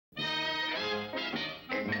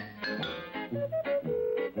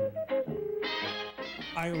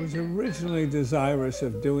I was originally desirous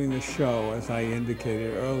of doing a show, as I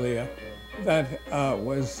indicated earlier, that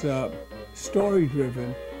was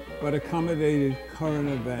story-driven, but accommodated current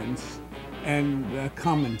events and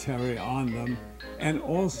commentary on them, and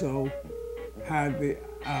also had the,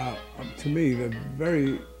 to me, the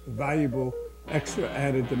very valuable extra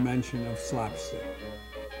added dimension of slapstick.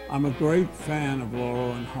 I'm a great fan of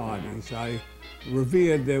Laurel and Hardy's. I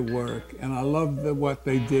revered their work, and I loved what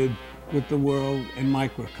they did with the world in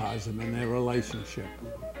microcosm and their relationship.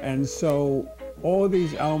 And so all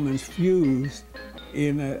these elements fused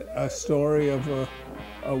in a story of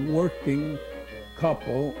a working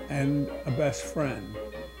couple and a best friend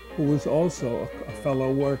who was also a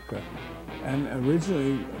fellow worker. And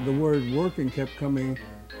originally the word working kept coming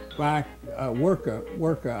back,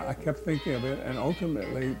 worker. I kept thinking of it and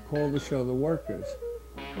ultimately called the show The Workers.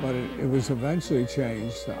 But it was eventually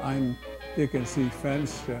changed to I'm Dickens,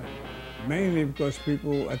 Fenster, mainly because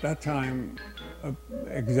people at that time,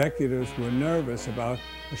 executives were nervous about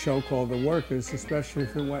a show called The Workers, especially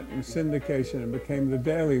if it went in syndication and became The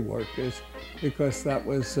Daily Workers, because that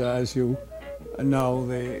was, as you know,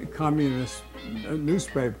 the communist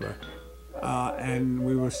newspaper. And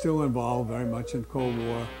we were still involved very much in Cold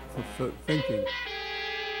War for thinking.